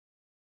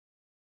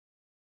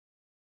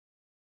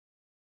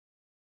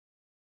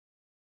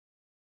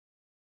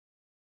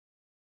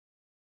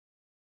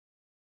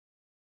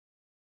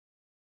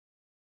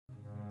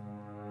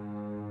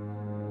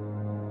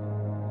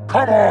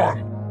Come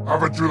on!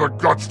 Haven't you the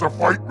guts to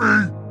fight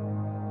me?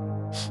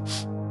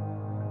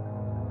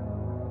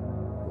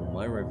 Well,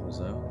 my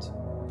rifle's out.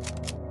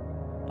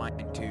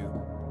 Mine too.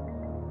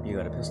 You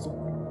got a pistol?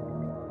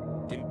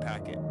 Didn't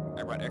pack it.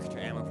 I brought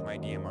extra ammo for my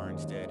DMR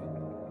instead.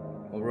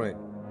 Alright,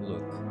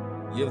 look.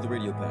 You have the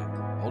radio pack.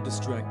 I'll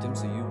distract him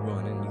so you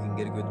run and you can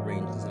get a good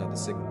range and send out the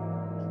signal.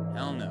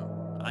 Hell no.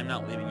 I'm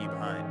not leaving you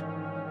behind.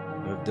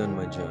 I've done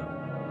my job.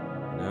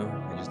 Now,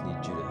 I just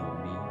need you to help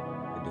me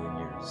by doing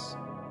yours.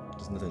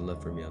 There's nothing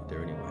left for me out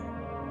there anyway.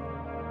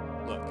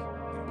 Look,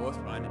 we can both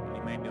run and we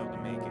might be able to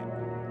make it.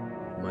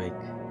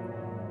 Mike,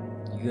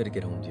 you gotta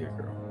get home to your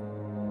girl.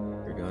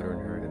 Your daughter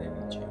and her are gonna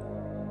need you.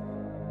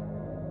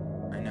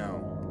 I know.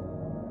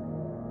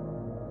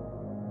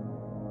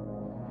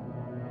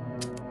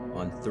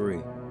 On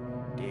 3.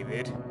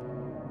 David?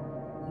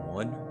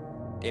 1,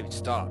 David,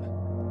 stop.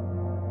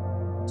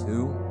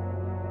 2,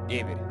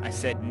 David, I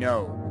said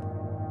no.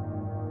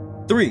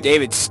 3!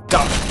 David,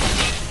 stop!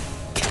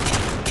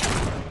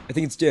 I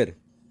think it's dead.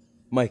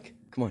 Mike,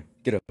 come on,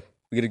 get up.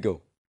 We gotta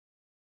go.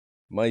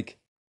 Mike.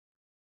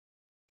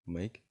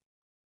 Mike?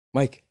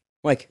 Mike!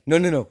 Mike! No,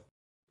 no, no!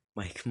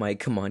 Mike,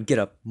 come on, get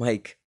up.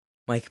 Mike,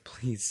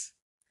 please.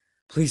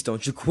 Please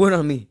don't you quit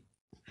on me.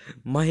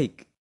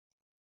 Mike,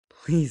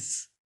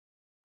 please.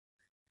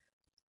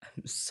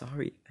 I'm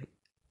sorry.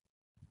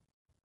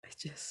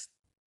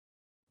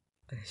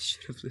 I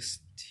should have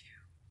listened to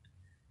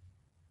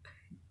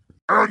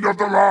you. End of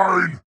the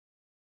line!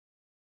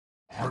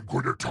 I'm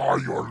going to tie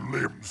your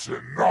limbs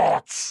in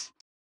knots!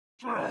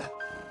 Mike,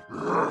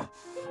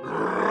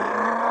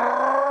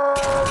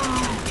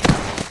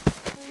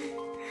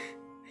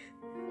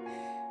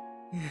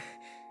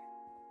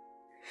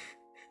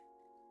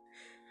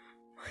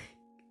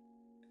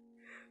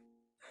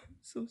 I'm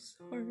so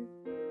sorry.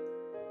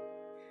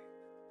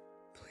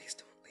 Please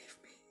don't leave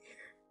me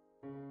here.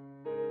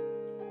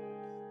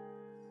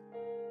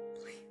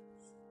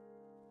 Please.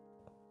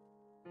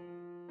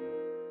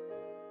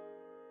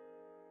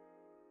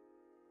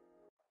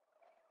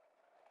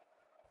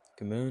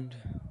 Command,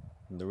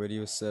 the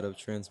radio is set up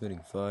transmitting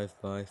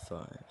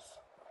 5x5.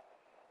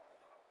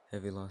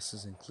 Heavy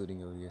losses including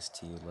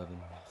ODST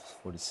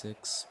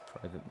 1146,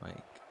 Private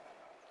Mike.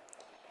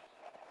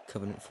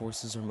 Covenant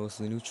forces are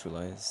mostly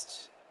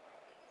neutralized.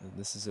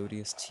 This is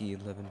ODST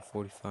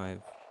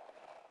 1145,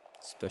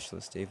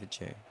 Specialist David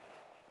J.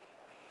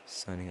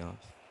 Signing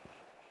off.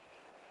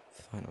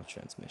 Final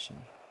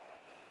transmission.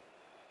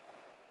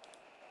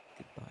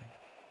 Goodbye,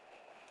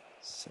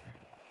 sir.